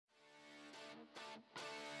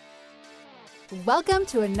Welcome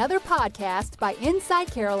to another podcast by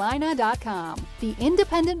InsideCarolina.com, the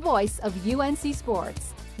independent voice of UNC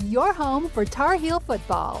Sports, your home for Tar Heel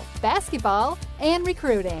football, basketball, and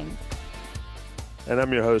recruiting. And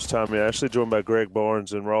I'm your host, Tommy Ashley, joined by Greg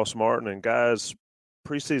Barnes and Ross Martin. And guys,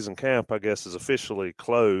 preseason camp, I guess, is officially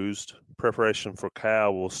closed. Preparation for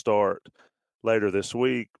Cal will start later this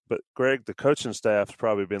week. But Greg, the coaching staff's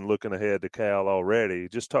probably been looking ahead to Cal already.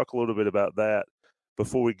 Just talk a little bit about that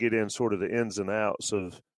before we get in sort of the ins and outs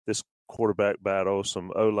of this quarterback battle, some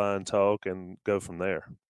O-line talk, and go from there.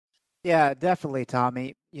 Yeah, definitely,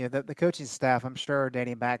 Tommy. You know, the coaching staff, I'm sure,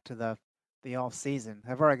 dating back to the off season,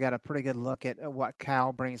 have already got a pretty good look at what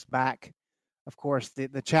Cal brings back. Of course,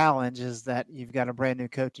 the challenge is that you've got a brand new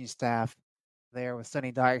coaching staff there with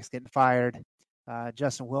Sonny Dykes getting fired.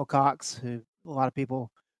 Justin Wilcox, who a lot of people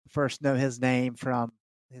first know his name from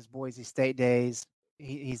his Boise State days.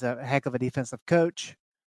 He's a heck of a defensive coach.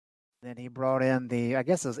 Then he brought in I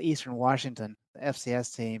guess it was Eastern Washington, the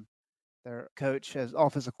FCS team, their coach as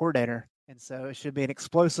offensive coordinator. And so it should be an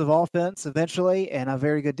explosive offense eventually and a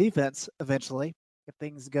very good defense eventually if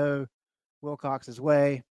things go Wilcox's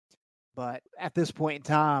way. But at this point in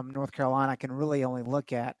time, North Carolina can really only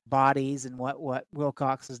look at bodies and what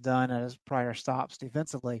Wilcox has done at his prior stops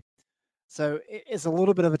defensively. So it's a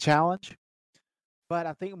little bit of a challenge. But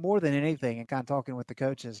I think more than anything, and kind of talking with the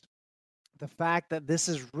coaches, the fact that this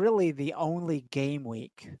is really the only game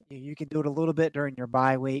week. You can do it a little bit during your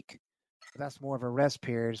bye week. That's more of a rest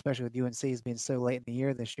period, especially with UNC's being so late in the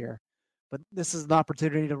year this year. But this is an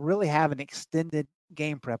opportunity to really have an extended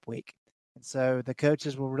game prep week. And so the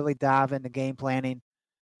coaches will really dive into game planning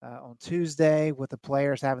on Tuesday with the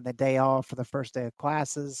players having the day off for the first day of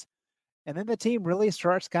classes. And then the team really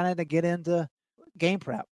starts kind of to get into game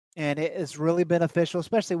prep. And it is really beneficial,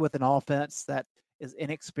 especially with an offense that is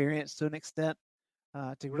inexperienced to an extent,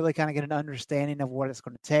 to really kind of get an understanding of what it's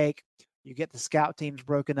going to take. You get the scout teams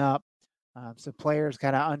broken up. So players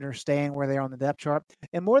kind of understand where they are on the depth chart.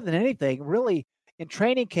 And more than anything, really, in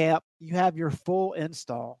training camp, you have your full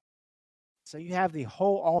install. So you have the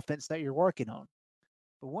whole offense that you're working on.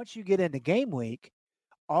 But once you get into game week,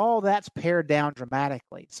 all that's pared down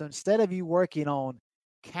dramatically. So instead of you working on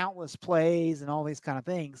countless plays and all these kind of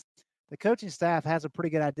things, the coaching staff has a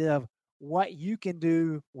pretty good idea of what you can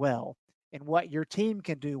do well and what your team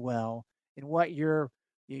can do well and what your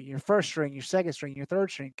first string, your second string, your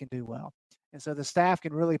third string can do well. And so the staff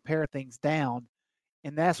can really pare things down.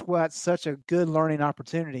 And that's what's such a good learning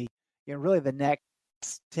opportunity in really the next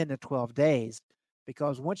 10 to 12 days.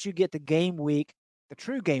 Because once you get to game week, the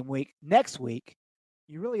true game week, next week,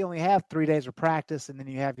 you really only have 3 days of practice, and then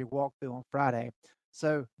you have your walkthrough on Friday.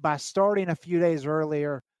 So by starting a few days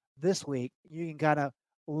earlier this week, you can kind of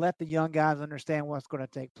let the young guys understand what's going to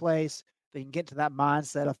take place. They can get to that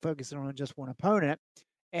mindset of focusing on just one opponent.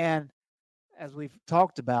 And as we've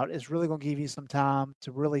talked about, it's really going to give you some time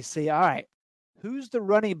to really see, all right, who's the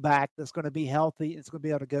running back that's going to be healthy and it's going to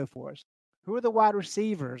be able to go for us? Who are the wide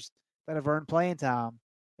receivers that have earned playing time?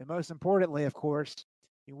 And most importantly, of course,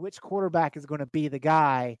 which quarterback is going to be the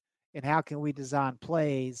guy, and how can we design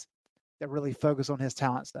plays that really focus on his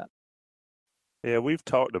talent set? Yeah, we've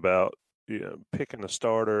talked about picking a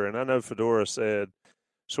starter, and I know Fedora said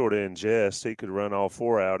sort of in jest he could run all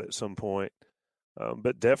four out at some point.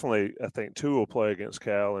 But definitely, I think two will play against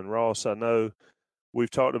Cal. And Ross, I know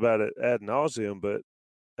we've talked about it ad nauseum, but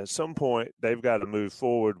at some point they've got to move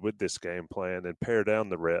forward with this game plan and pare down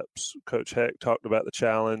the reps. Coach Heck talked about the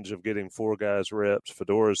challenge of getting four guys reps.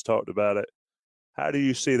 Fedora's talked about it. How do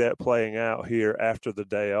you see that playing out here after the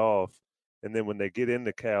day off? And then when they get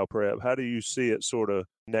into Cal prep, how do you see it sort of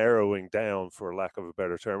narrowing down, for lack of a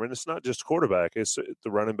better term? And it's not just quarterback. It's the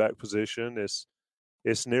running back position.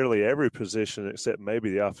 It's nearly every position except maybe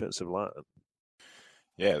the offensive line.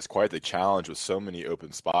 Yeah, it's quite the challenge with so many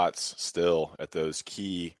open spots still at those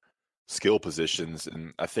key skill positions.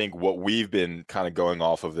 And I think what we've been kind of going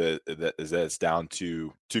off of is that it's down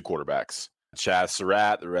to two quarterbacks. Chaz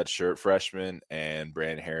Surratt, the redshirt freshman, and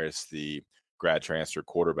Brandon Harris, the grad transfer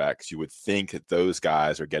quarterbacks. You would think that those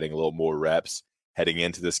guys are getting a little more reps heading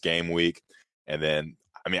into this game week. And then,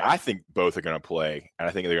 I think both are going to play. And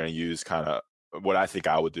I think they're going to use kind of what I think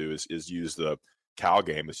I would do is use the Cal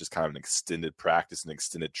game as just kind of an extended practice, an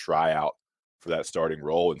extended tryout for that starting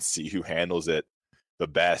role, and see who handles it the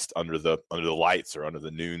best under the lights or under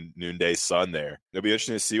the noonday sun there. It'll be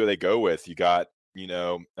interesting to see what they go with. You got,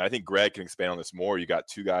 I think Greg can expand on this more. You got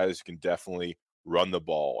two guys who can definitely run the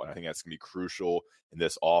ball, and I think that's going to be crucial in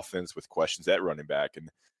this offense with questions at running back, and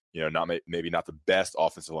maybe not the best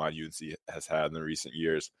offensive line UNC has had in the recent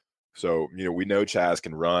years. So we know Chaz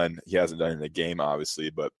can run. He hasn't done it in the game, obviously,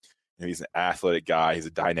 but he's an athletic guy. He's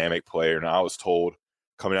a dynamic player. And I was told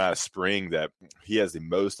coming out of spring that he has the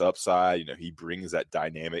most upside. He brings that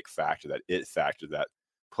dynamic factor, that it factor, that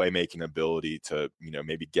playmaking ability to,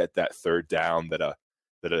 maybe get that third down that a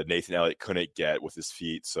Nathan Elliott couldn't get with his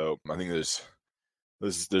feet. So I think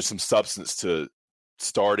there's some substance to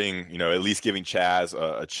starting, at least giving Chaz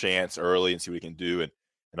a chance early and see what he can do.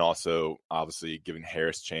 And also obviously giving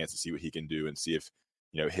Harris a chance to see what he can do and see if,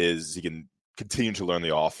 he can continue to learn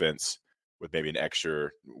the offense with maybe an extra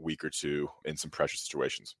week or two in some pressure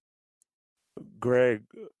situations. Greg,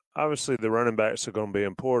 obviously the running backs are going to be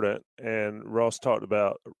important, and Ross talked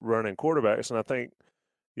about running quarterbacks, and I think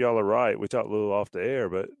y'all are right. We talked a little off the air,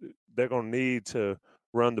 but they're going to need to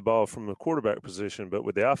run the ball from the quarterback position. But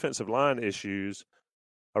with the offensive line issues,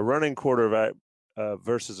 a running quarterback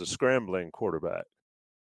versus a scrambling quarterback,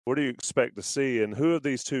 what do you expect to see? And who of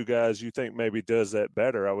these two guys you think maybe does that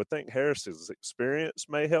better? I would think Harris's experience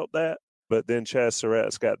may help that, but then Chaz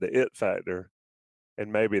Surratt's got the it factor,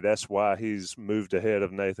 and maybe that's why he's moved ahead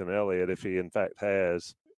of Nathan Elliott, if he in fact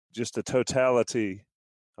has. Just the totality.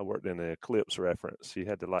 I worked in an Eclipse reference. You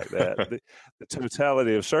had to like that. the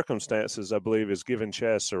totality of circumstances, I believe, is giving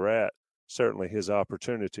Chaz Surratt certainly his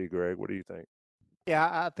opportunity. Greg, what do you think? Yeah,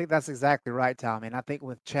 I think that's exactly right, Tommy. And I think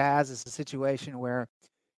with Chaz, it's a situation where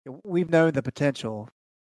we've known the potential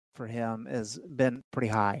for him has been pretty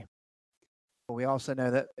high. But we also know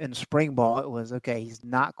that in spring ball, it was, okay, he's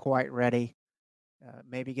not quite ready.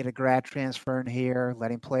 Maybe get a grad transfer in here,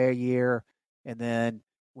 let him play a year. And then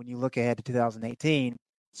when you look ahead to 2018,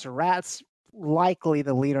 Surratt's likely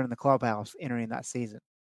the leader in the clubhouse entering that season,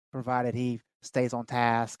 provided he stays on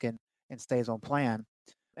task and stays on plan.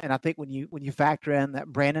 And I think when you factor in that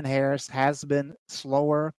Brandon Harris has been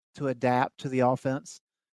slower to adapt to the offense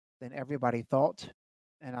than everybody thought,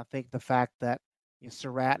 and I think the fact that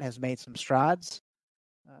Surratt has made some strides,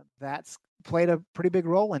 that's played a pretty big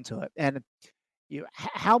role into it. And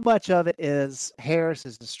how much of it is Harris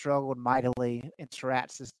has struggled mightily and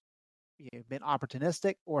Surratt's has been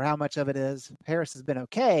opportunistic, or how much of it is Harris has been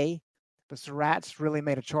okay, but Surratt's really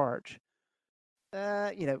made a charge?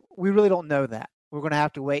 We really don't know that. We're going to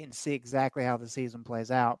have to wait and see exactly how the season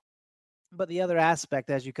plays out. But the other aspect,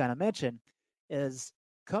 as you kind of mentioned, is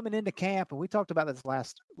coming into camp, and we talked about this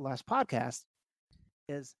last podcast,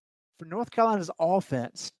 is for North Carolina's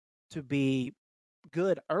offense to be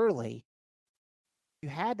good early, you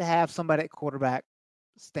had to have somebody at quarterback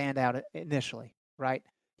stand out initially, right?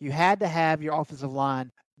 You had to have your offensive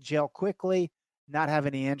line gel quickly, not have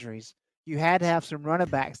any injuries. You had to have some running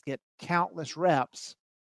backs get countless reps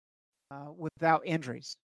without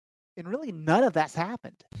injuries, and really none of that's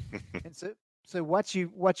happened. And so what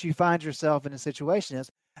you find yourself in a situation is,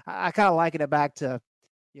 I kind of liken it back to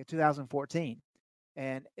 2014,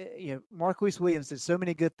 and Marquise Williams did so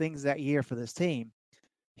many good things that year for this team.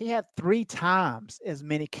 He had 3 times as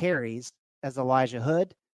many carries as Elijah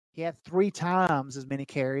Hood. He had 3 times as many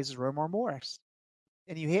carries as Romar Morris,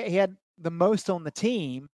 and he had the most on the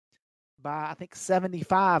team by, I think,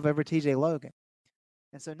 75 over TJ Logan.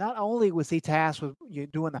 And so not only was he tasked with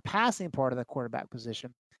doing the passing part of the quarterback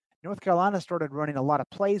position, North Carolina started running a lot of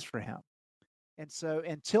plays for him. And so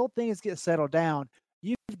until things get settled down,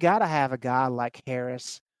 you've got to have a guy like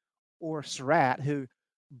Harris or Surratt who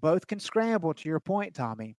both can scramble, to your point,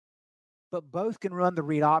 Tommy, but both can run the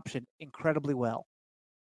read option incredibly well.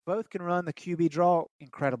 Both can run the QB draw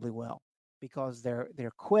incredibly well because they're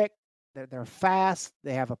quick, they're fast,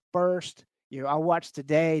 they have a burst. I watched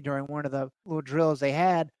today during one of the little drills they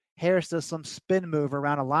had, Harris does some spin move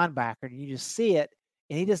around a linebacker, and you just see it,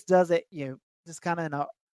 and he just does it, just kind of in a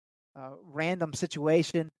random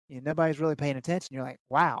situation. Nobody's really paying attention. You're like,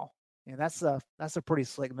 wow, that's a pretty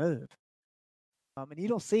slick move. And you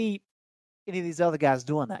don't see any of these other guys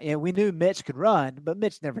doing that. We knew Mitch could run, but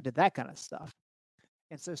Mitch never did that kind of stuff.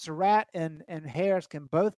 And so Surratt and Harris can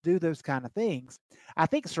both do those kind of things. I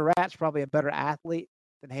think Surratt's probably a better athlete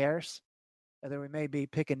than Harris. Although we may be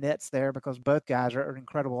picking nits there because both guys are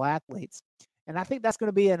incredible athletes. And I think that's going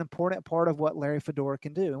to be an important part of what Larry Fedora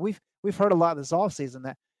can do. And we've heard a lot this offseason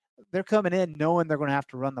that they're coming in knowing they're going to have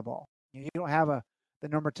to run the ball. You don't have the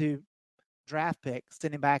number 2 draft pick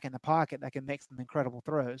sitting back in the pocket that can make some incredible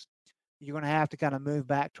throws. You're going to have to kind of move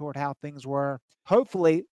back toward how things were,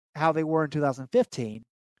 hopefully how they were in 2015,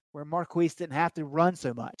 where Marquise didn't have to run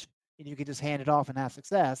so much and you could just hand it off and have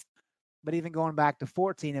success. But even going back to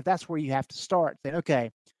 14, if that's where you have to start, saying,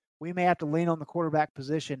 okay, we may have to lean on the quarterback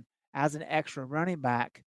position as an extra running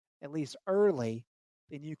back, at least early,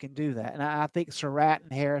 then you can do that. And I think Surratt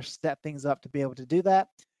and Harris set things up to be able to do that.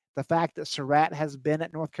 The fact that Surratt has been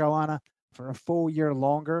at North Carolina for a full year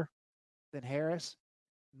longer than Harris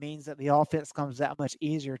means that the offense comes that much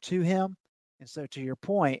easier to him. And so, to your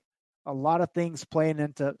point, a lot of things playing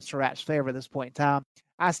into Surratt's favor at this point in time.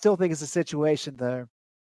 I still think it's a situation, though,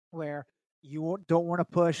 where you don't want to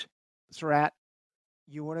push Surratt.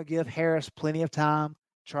 You want to give Harris plenty of time,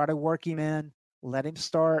 try to work him in, let him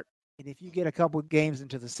start. And if you get a couple of games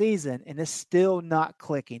into the season and it's still not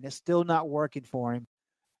clicking, it's still not working for him,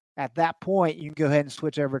 at that point, you can go ahead and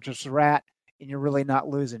switch over to Surratt, and you're really not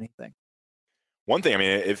losing anything. One thing, I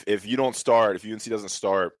mean, if you don't start, if UNC doesn't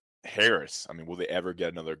start Harris, I mean, will they ever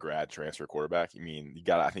get another grad transfer quarterback? I mean,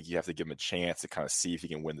 I think you have to give him a chance to kind of see if he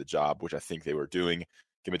can win the job, which I think they were doing.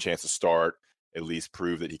 Give him a chance to start, at least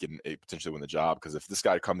prove that he can potentially win the job. Because if this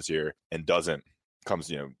guy comes here and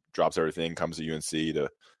drops everything, comes to UNC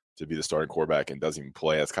to be the starting quarterback and doesn't even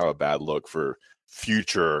play, that's kind of a bad look for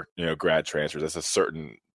future, grad transfers. That's a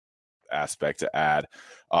certain aspect to add.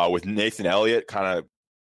 With Nathan Elliott, kind of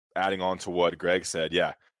adding on to what Greg said,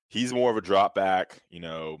 yeah, he's more of a drop back,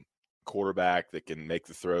 quarterback that can make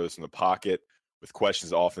the throws from the pocket. With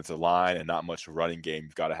questions of offensive line and not much running game,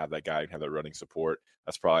 you've got to have that guy and have that running support.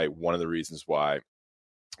 That's probably one of the reasons why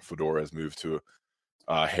Fedora has moved to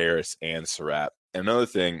Harris and Surratt. And another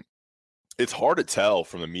thing, it's hard to tell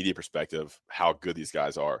from the media perspective how good these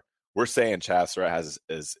guys are. We're saying Chaz Surratt has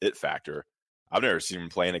his it factor. I've never seen him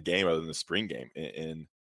play in a game other than the spring game in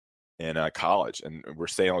college. And we're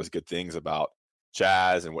saying all these good things about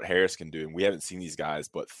Chaz and what Harris can do. And we haven't seen these guys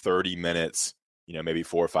but 30 minutes, maybe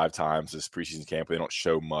 4 or 5 times this preseason camp. They don't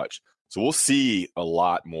show much. So we'll see a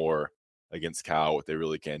lot more against Cal, what they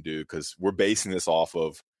really can do, because we're basing this off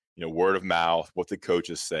of, word of mouth, what the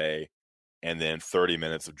coaches say, and then 30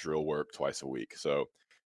 minutes of drill work twice a week. So,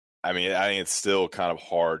 I mean, I think it's still kind of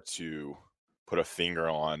hard to put a finger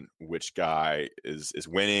on which guy is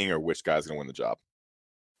winning or which guy's going to win the job.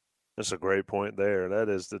 That's a great point there. That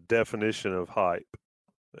is the definition of hype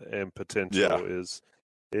and potential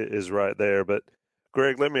is right there. But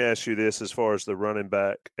Greg, let me ask you this as far as the running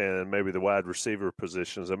back and maybe the wide receiver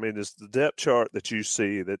positions. I mean, is the depth chart that you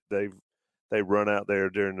see that they run out there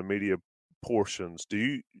during the media portions,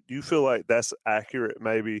 do you feel like that's accurate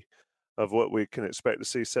maybe of what we can expect to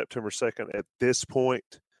see September 2nd at this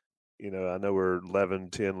point? I know we're 11,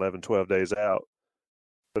 12 days out.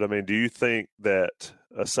 But, I mean, do you think that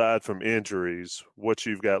aside from injuries, what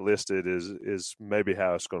you've got listed is maybe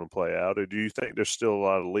how it's going to play out? Or do you think there's still a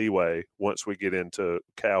lot of leeway once we get into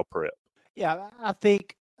Cal prep? Yeah, I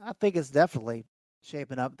think it's definitely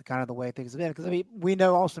shaping up the way things have been. Because, I mean, we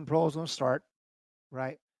know Austin Proehl is going to start,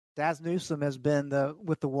 right? Daz Newsome has been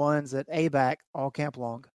with the ones at A-back all camp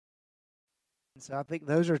long. And so I think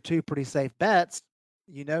those are 2 pretty safe bets.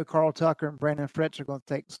 Carl Tucker and Brandon Fritz are going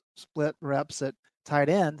to take split reps at tight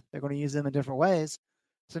end. They're going to use them in different ways.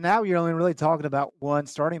 So now you're only really talking about one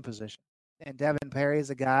starting position. And Devin Perry is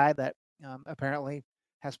a guy that apparently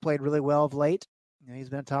has played really well of late. He's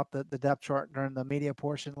been atop the depth chart during the media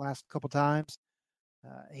portion the last couple times.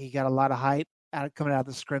 He got a lot of hype coming out of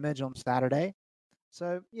the scrimmage on Saturday.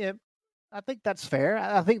 So, yeah, I think that's fair.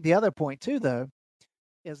 I think the other point, too, though,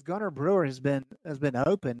 is Gunnar Brewer has been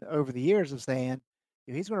open over the years of saying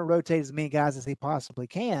he's going to rotate as many guys as he possibly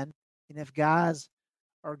can. And if guys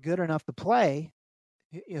are good enough to play,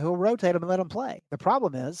 he'll rotate them and let them play. The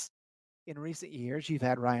problem is, in recent years, you've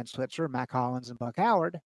had Ryan Switzer, Mac Hollins, and Buck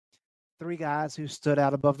Howard, 3 guys who stood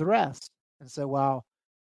out above the rest. And so while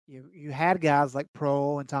you had guys like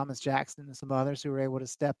Proehl and Thomas Jackson and some others who were able to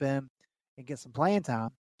step in and get some playing time,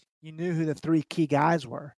 you knew who the 3 key guys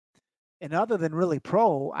were. And other than really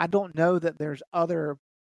Proehl, I don't know that there's other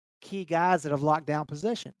key guys that have locked down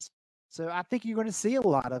positions. So I think you're going to see a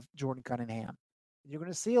lot of Jordan Cunningham. You're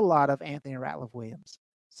going to see a lot of Anthony Ratliff-Williams.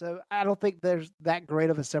 So I don't think there's that great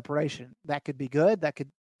of a separation. That could be good. That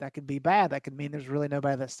could be bad. That could mean there's really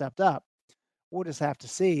nobody that stepped up. We'll just have to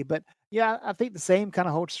see. But, yeah, I think the same kind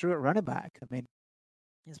of holds true at running back. I mean,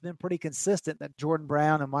 it's been pretty consistent that Jordan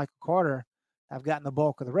Brown and Michael Carter have gotten the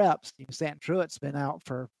bulk of the reps. Stanton Truett's been out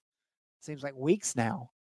for, seems like weeks now,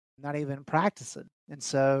 not even practicing. And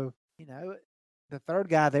so, the third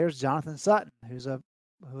guy there is Jonathan Sutton, who was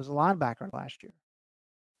a linebacker last year.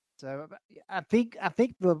 So I think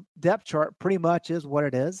the depth chart pretty much is what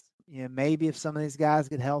it is. Maybe if some of these guys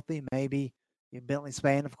get healthy, maybe Bentley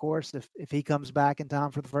Spain, of course, if he comes back in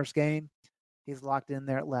time for the first game, he's locked in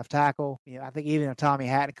there at left tackle. I think even if Tommy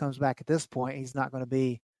Hatton comes back at this point, he's not going to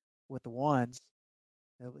be with the ones.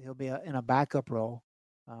 He'll be in a backup role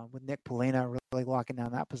with Nick Polina really locking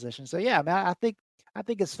down that position. So yeah, I think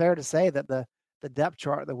it's fair to say that the depth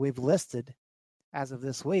chart that we've listed as of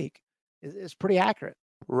this week is pretty accurate.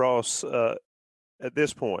 Ross, at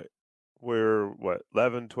this point, we're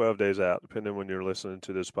 11, 12 days out, depending when you're listening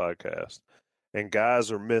to this podcast, and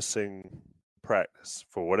guys are missing practice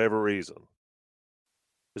for whatever reason.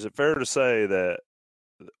 Is it fair to say that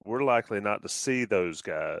we're likely not to see those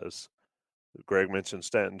guys? Greg mentioned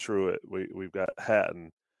Stanton Truitt. We've got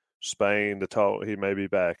Hatton, Spain to talk. He may be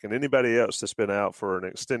back, and anybody else that's been out for an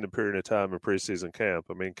extended period of time in preseason camp.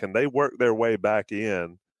 I mean, can they work their way back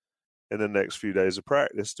in the next few days of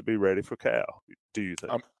practice to be ready for Cal? Do you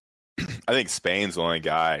think? I think Spain's the only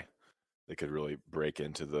guy that could really break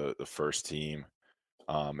into the first team.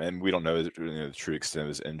 And we don't know the true extent of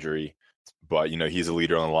his injury, but he's a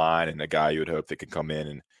leader on the line and a guy you would hope that could come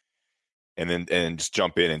in and just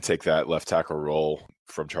jump in and take that left tackle role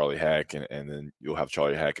from Charlie Heck, and then you'll have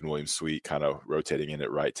Charlie Heck and William Sweet kind of rotating in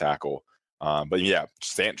at right tackle. But yeah,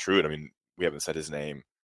 Stanton Truitt, I mean, we haven't said his name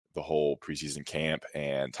the whole preseason camp,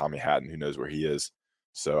 and Tommy Hatton, who knows where he is.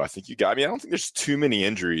 So I think I don't think there's too many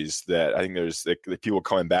injuries that I think there's the people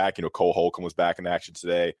coming back. Cole Holcomb was back in action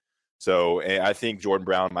today. So I think Jordan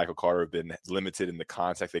Brown and Michael Carter have been limited in the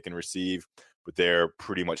contact they can receive, but they're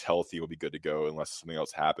pretty much healthy. Will be good to go unless something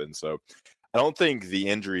else happens. So I don't think the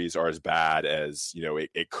injuries are as bad as,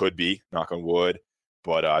 it could be, knock on wood.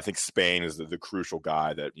 But I think Spain is the crucial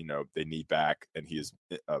guy that, they need back, and he is,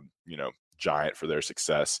 giant for their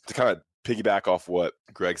success. To kind of piggyback off what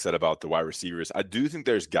Greg said about the wide receivers, I do think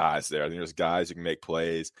there's guys there. I think there's guys who can make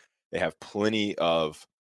plays. They have plenty of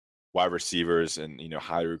wide receivers and,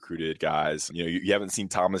 highly recruited guys. You haven't seen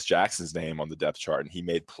Thomas Jackson's name on the depth chart, and he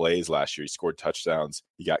made plays last year. He scored touchdowns.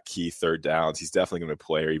 He got key third downs. He's definitely going to be a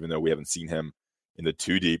player, even though we haven't seen him in the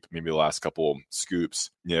two deep, maybe the last couple scoops.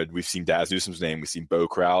 We've seen Daz Newsome's name. We've seen Bo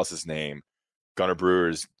Krause's name. Gunnar Brewer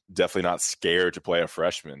is definitely not scared to play a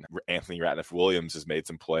freshman. Anthony Ratliff-Williams has made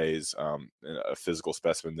some plays, a physical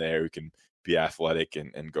specimen there who can be athletic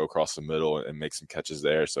and go across the middle and make some catches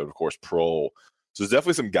there. So, of course, Prohl. So there's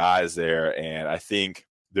definitely some guys there, and I think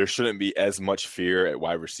there shouldn't be as much fear at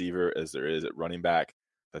wide receiver as there is at running back.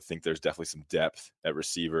 I think there's definitely some depth at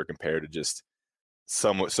receiver compared to just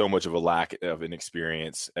so much of a lack of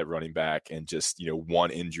inexperience at running back, and just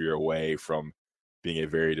one injury away from being a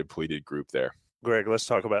very depleted group there. Greg, let's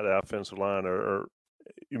talk about the offensive line. Or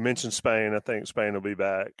you mentioned Spain. I think Spain will be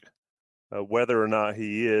back. Whether or not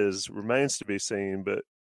he is remains to be seen. But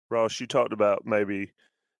Ross, you talked about maybe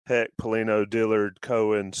Heck, Polino, Dillard,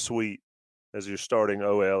 Cohen, Sweet as your starting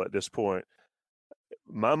OL at this point.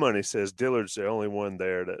 My money says Dillard's the only one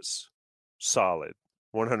there that's solid,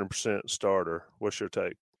 100% starter. What's your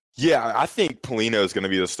take? Yeah, I think Polino is going to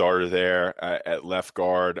be the starter there at left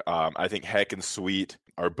guard. I think Heck and Sweet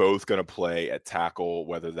are both going to play at tackle,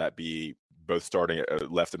 whether that be both starting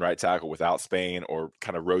at left and right tackle without Spain, or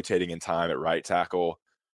kind of rotating in time at right tackle.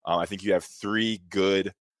 I think you have three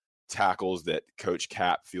good tackles that Coach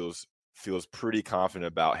Cap feels pretty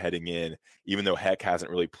confident about heading in, even though Heck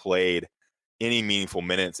hasn't really played any meaningful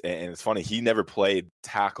minutes. And it's funny, he never played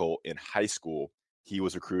tackle in high school. He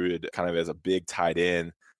was recruited kind of as a big tight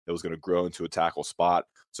end that was going to grow into a tackle spot.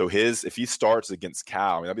 So if he starts against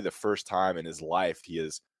Cal, that'll be the first time in his life he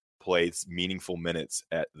has played meaningful minutes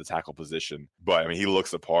at the tackle position. But he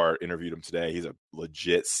looks the part. Interviewed him today. He's a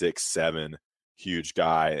legit 6'7", huge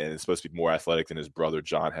guy, and is supposed to be more athletic than his brother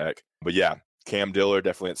John Heck. But yeah, Cam Dillard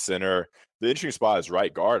definitely at center. The interesting spot is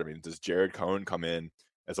right guard. Does Jared Cohn come in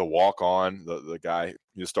as a walk-on, the guy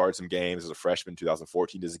who started some games as a freshman in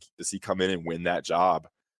 2014? Does he come in and win that job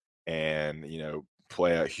and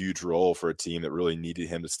play a huge role for a team that really needed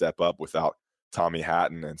him to step up without Tommy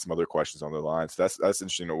Hatton and some other questions on their line? So that's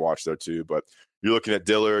interesting to watch there too. But you're looking at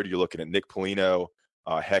Dillard, you're looking at Nick Polino,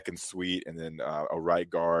 Heck and Sweet, and then a right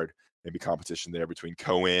guard, maybe competition there between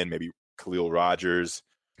Cohen, maybe Khalil Rogers,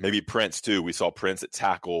 maybe Prince too. We saw Prince at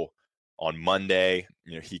tackle on Monday.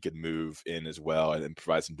 He could move in as well and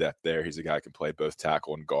provide some depth there. He's a guy who can play both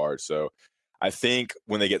tackle and guard. So I think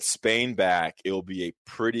when they get Spain back, it'll be a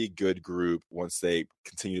pretty good group once they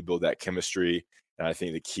continue to build that chemistry. And I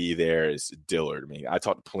think the key there is Dillard. I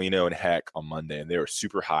talked to Polino and Heck on Monday, and they were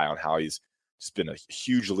super high on how he's just been a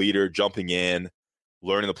huge leader, jumping in,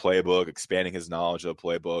 learning the playbook, expanding his knowledge of the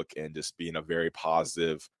playbook, and just being a very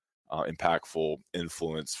positive, impactful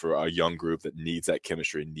influence for a young group that needs that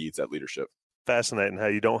chemistry and needs that leadership. Fascinating how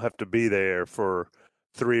you don't have to be there for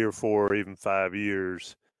 3 or 4 or even 5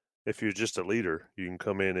 years. If you're just a leader, you can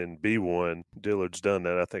come in and be one. Dillard's done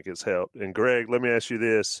that. I think it's helped. And Greg, let me ask you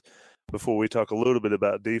this before we talk a little bit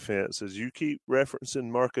about defense. As you keep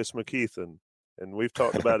referencing Marcus McKeithen, and we've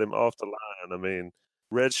talked about him off the line.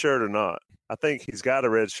 Red shirt or not, I think he's got a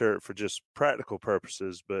red shirt for just practical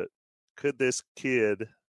purposes. But could this kid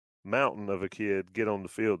mountain of a kid get on the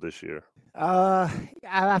field this year? I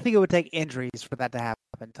think it would take injuries for that to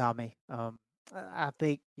happen, Tommy. I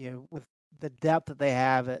think with the depth that they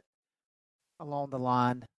have along the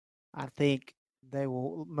line, I think they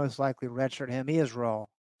will most likely redshirt him. He is raw,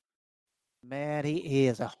 man. He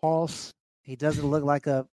is a horse. He doesn't look like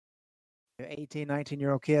a 18,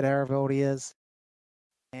 19-year-old kid, however old he is.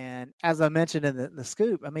 And as I mentioned in the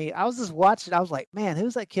scoop, I mean, I was just watching. I was like, man,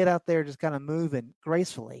 who's that kid out there just kind of moving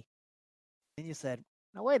gracefully? And you said,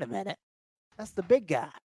 no, wait a minute. That's the big guy.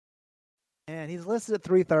 And he's listed at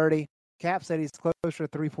 330. Cap said he's closer to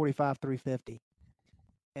 345, 350.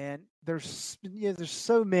 And there's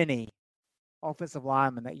so many offensive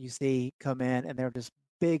linemen that you see come in, and they're just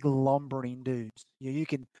big lumbering dudes. You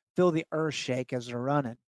can feel the earth shake as they're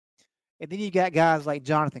running. And then you got guys like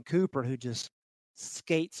Jonathan Cooper who just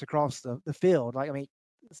skates across the field. Like, I mean,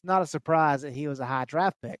 it's not a surprise that he was a high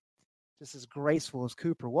draft pick, just as graceful as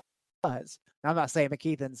Cooper was. Now, I'm not saying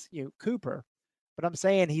McKeithen's Cooper, but I'm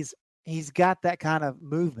saying he's got that kind of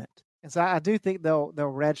movement. And so I do think they'll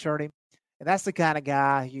redshirt him. And that's the kind of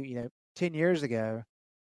guy who, 10 years ago,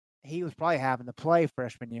 he was probably having to play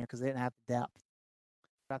freshman year because they didn't have the depth.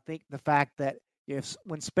 But I think the fact that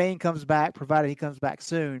when Spain comes back, provided he comes back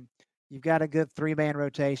soon, you've got a good three-man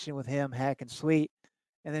rotation with him, Heck, and Sweet.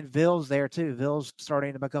 And then Ville's there too. Ville's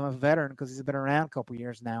starting to become a veteran because he's been around a couple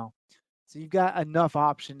years now. So you've got enough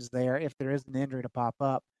options there. If there is an injury to pop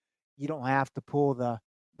up, you don't have to pull the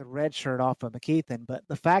red shirt off of McKeithen. But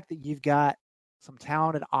the fact that you've got some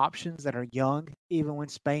talented options that are young, even when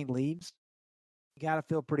Spain leaves, you got to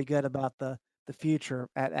feel pretty good about the future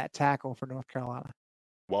at tackle for North Carolina.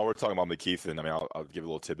 While we're talking about McKeithen, I mean, I'll give a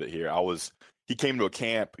little tidbit here. He came to a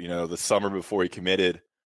camp, the summer before he committed,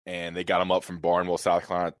 and they got him up from Barnwell, South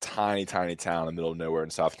Carolina, tiny, tiny town in the middle of nowhere in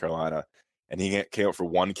South Carolina. And he came up for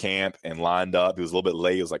one camp and lined up. He was a little bit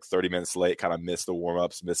late. He was like 30 minutes late, kind of missed the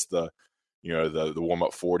warm-ups, missed the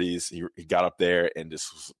warm-up 40s. He got up there and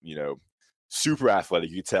just was, super athletic.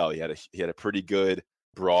 You could tell he had a pretty good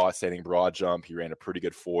standing broad jump. He ran a pretty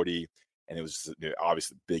good 40. And it was just,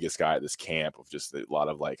 obviously the biggest guy at this camp of just a lot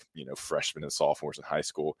of freshmen and sophomores in high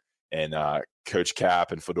school. And Coach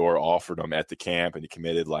Cap and Fedora offered him at the camp, and he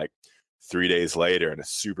committed 3 days later, and a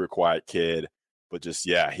super quiet kid. But just,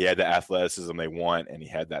 he had the athleticism they want, and he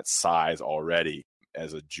had that size already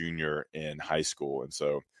as a junior in high school. And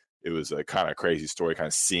so it was a kind of crazy story, kind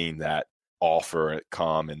of seeing that offer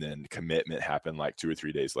come and then commitment happen 2 or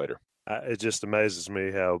 3 days later. It just amazes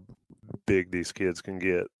me how big these kids can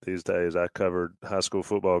get these days. I covered a high school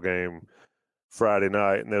football game Friday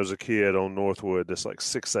night, and there was a kid on Northwood that's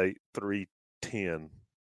 6'8", 310,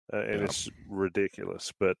 and it's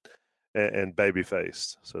ridiculous, and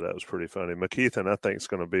baby-faced, so that was pretty funny. McKeithen, I think, is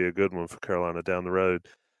going to be a good one for Carolina down the road.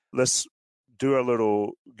 Let's do our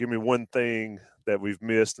little – give me one thing that we've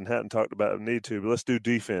missed and hadn't talked about and need to, but let's do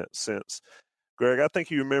defense since – Greg, I think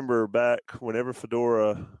you remember back whenever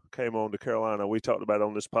Fedora came on to Carolina, we talked about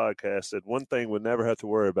on this podcast that one thing we'd never have to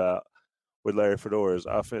worry about with Larry Fedora is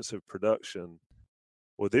offensive production.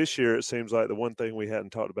 Well, this year it seems like the one thing we hadn't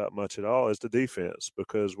talked about much at all is the defense,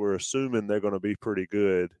 because we're assuming they're going to be pretty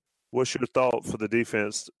good. What's your thought for the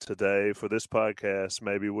defense today for this podcast?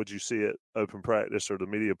 Maybe would you see it open practice or the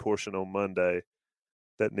media portion on Monday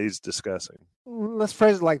that needs discussing? Let's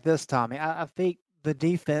phrase it like this, Tommy. I think the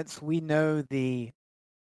defense, we know the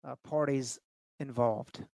parties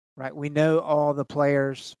involved, right? We know all the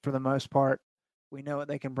players for the most part. We know what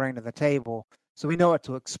they can bring to the table. So we know what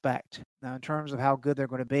to expect. Now, in terms of how good they're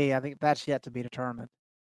going to be, I think that's yet to be determined.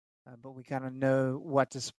 But we kind of know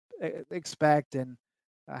what to expect and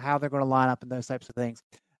how they're going to line up and those types of things.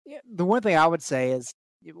 The one thing I would say is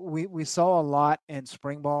we saw a lot in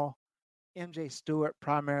spring ball, MJ Stewart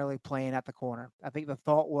primarily playing at the corner. I think the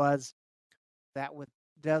thought was that with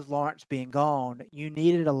Des Lawrence being gone, you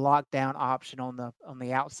needed a lockdown option on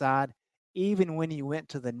the outside, even when you went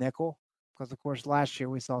to the nickel, because, of course, last year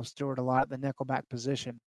we saw Stewart a lot at the nickelback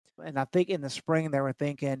position. And I think in the spring they were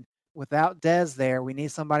thinking, without Des there, we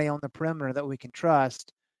need somebody on the perimeter that we can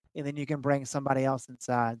trust, and then you can bring somebody else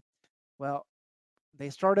inside. Well,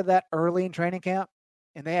 they started that early in training camp,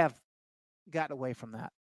 and they have gotten away from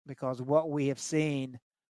that because what we have seen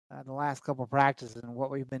the last couple of practices and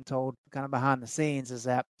what we've been told kind of behind the scenes is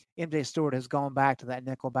that MJ Stewart has gone back to that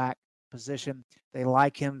nickelback position. They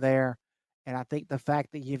like him there. And I think the fact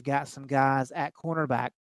that you've got some guys at cornerback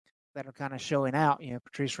that are kind of showing out,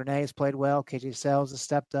 Patrice Renee has played well. KJ Sells has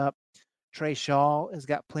stepped up. Trey Shaw has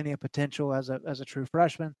got plenty of potential as a true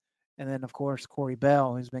freshman. And then, of course, Corey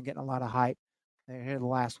Bell, who's been getting a lot of hype here the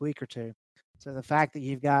last week or two. So the fact that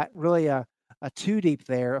you've got really a a two deep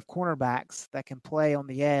there of cornerbacks that can play on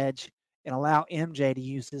the edge and allow MJ to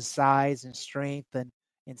use his size and strength and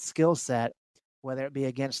skill set, whether it be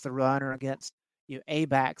against the run or against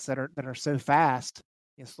A-backs that are so fast,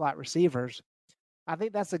 slot receivers. I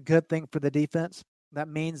think that's a good thing for the defense. That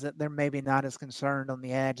means that they're maybe not as concerned on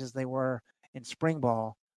the edge as they were in spring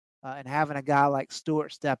ball. And having a guy like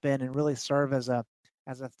Stewart step in and really serve as a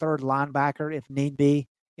third linebacker, if need be,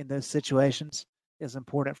 in those situations is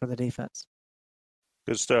important for the defense.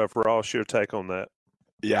 Good stuff. Ross, your take on that?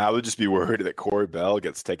 Yeah, I would just be worried that Corey Bell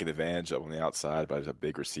gets taken advantage of on the outside by a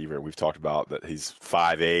big receiver. We've talked about that he's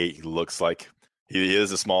 5'8". He looks like he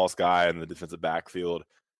is the smallest guy in the defensive backfield.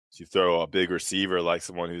 So you throw a big receiver like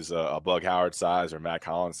someone who's a Bug Howard size or Matt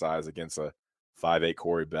Collins size against a 5'8"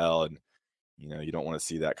 Corey Bell, and you don't want to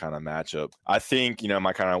see that kind of matchup. I think,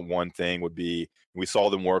 my kind of one thing would be we saw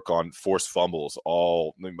them work on forced fumbles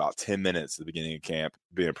all about 10 minutes at the beginning of camp,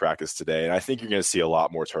 being in practice today. And I think you're going to see a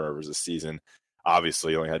lot more turnovers this season.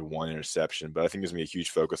 Obviously, only had one interception, but I think there's going to be a huge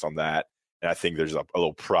focus on that. And I think there's a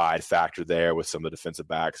little pride factor there with some of the defensive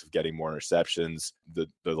backs of getting more interceptions, the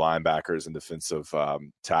linebackers and defensive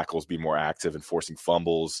tackles be more active in forcing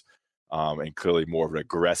fumbles, and clearly more of an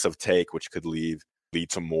aggressive take, which could lead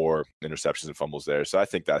to more interceptions and fumbles there. So I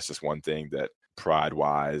think that's just one thing that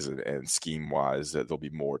pride-wise and scheme-wise, that there'll be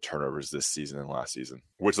more turnovers this season than last season,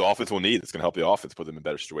 which the offense will need. It's going to help the offense put them in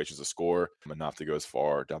better situations to score and not to go as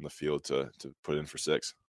far down the field to put in for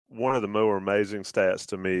 6. One of the more amazing stats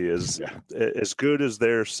to me is as good as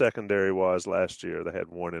their secondary was last year, they had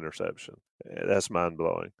one interception. That's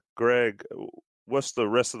mind-blowing. Greg, what's the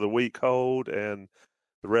rest of the week hold and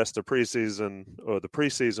the rest of preseason, or the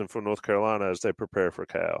preseason for North Carolina as they prepare for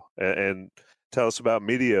Cal? And tell us about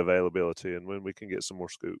media availability and when we can get some more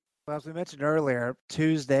scoop. Well, as we mentioned earlier,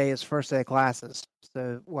 Tuesday is first day of classes.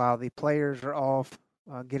 So while the players are off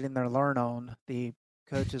getting their learn on, the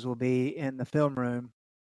coaches will be in the film room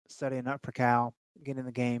studying up for Cal, getting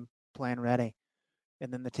the game plan ready.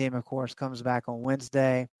 And then the team, of course, comes back on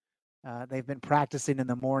Wednesday. They've been practicing in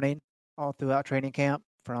the morning all throughout training camp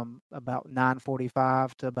from about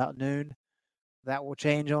 9:45 to about noon. That will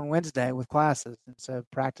change on Wednesday with classes. And so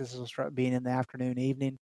practices will start being in the afternoon,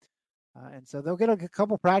 evening. And so they'll get a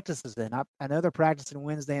couple practices in. I know they're practicing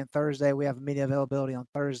Wednesday and Thursday. We have media availability on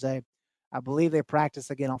Thursday. I believe they practice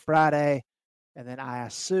again on Friday. And then I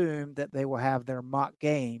assume that they will have their mock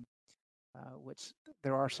game, which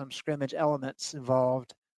there are some scrimmage elements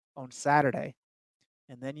involved on Saturday.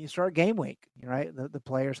 And then you start game week, right? The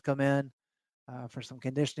players come in for some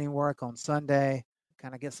conditioning work on Sunday,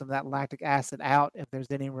 kind of get some of that lactic acid out if there's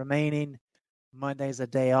any remaining. Monday's a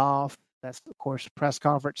day off. That's, of course, press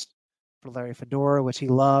conference for Larry Fedora, which he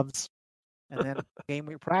loves. And then game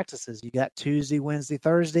week practices. You got Tuesday, Wednesday,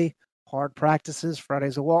 Thursday, hard practices.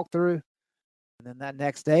 Friday's a walkthrough. And then that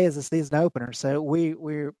next day is the season opener. So we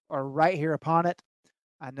are right here upon it.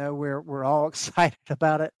 I know we're all excited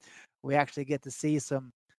about it. We actually get to see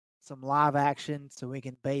some live action so we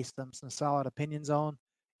can base some solid opinions on.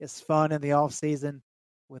 It's fun in the off season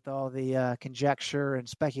with all the conjecture and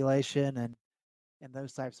speculation and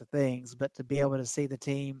those types of things. But to be able to see the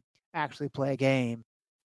team actually play a game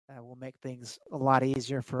will make things a lot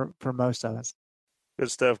easier for most of us. Good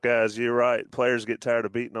stuff, guys. You're right. Players get tired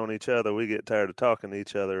of beating on each other. We get tired of talking to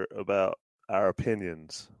each other about our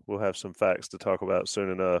opinions. We'll have some facts to talk about soon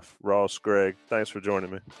enough. Ross, Greg, thanks for joining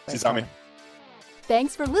me. Thanks, Tommy.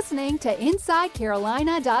 Thanks for listening to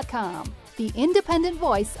InsideCarolina.com, the independent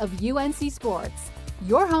voice of UNC Sports,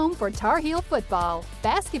 your home for Tar Heel football,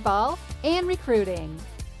 basketball, and recruiting.